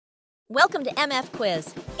Welcome to MF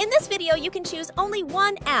Quiz. In this video, you can choose only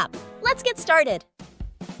one app. Let's get started.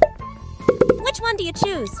 Which one do you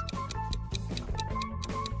choose?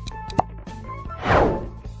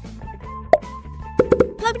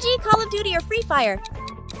 PUBG, Call of Duty, or Free Fire?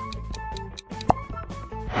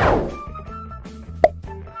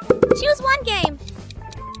 Choose one game.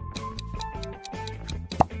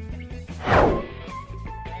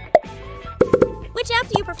 Which app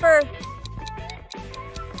do you prefer?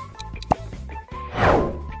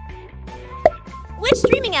 Which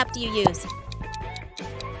streaming app do you use?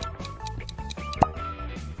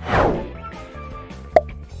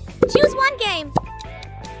 Choose one game.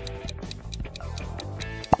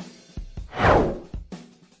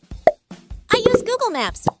 I use Google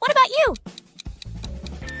Maps. What about you?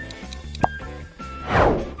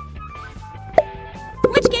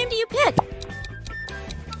 Which game do you pick?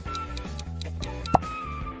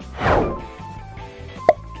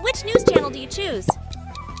 Which news channel do you choose?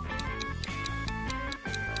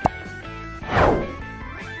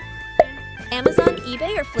 Amazon,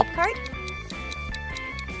 eBay, or Flipkart?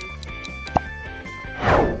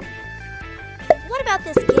 What about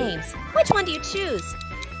this games? Which one do you choose?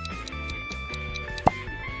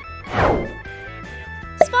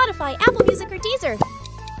 Spotify, Apple Music, or Deezer?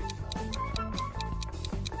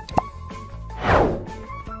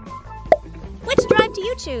 Which drive do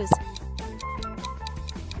you choose?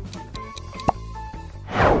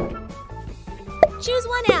 Choose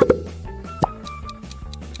one app.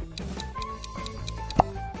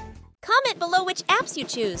 Comment below which apps you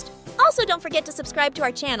choose. Also, don't forget to subscribe to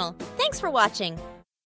our channel. Thanks for watching.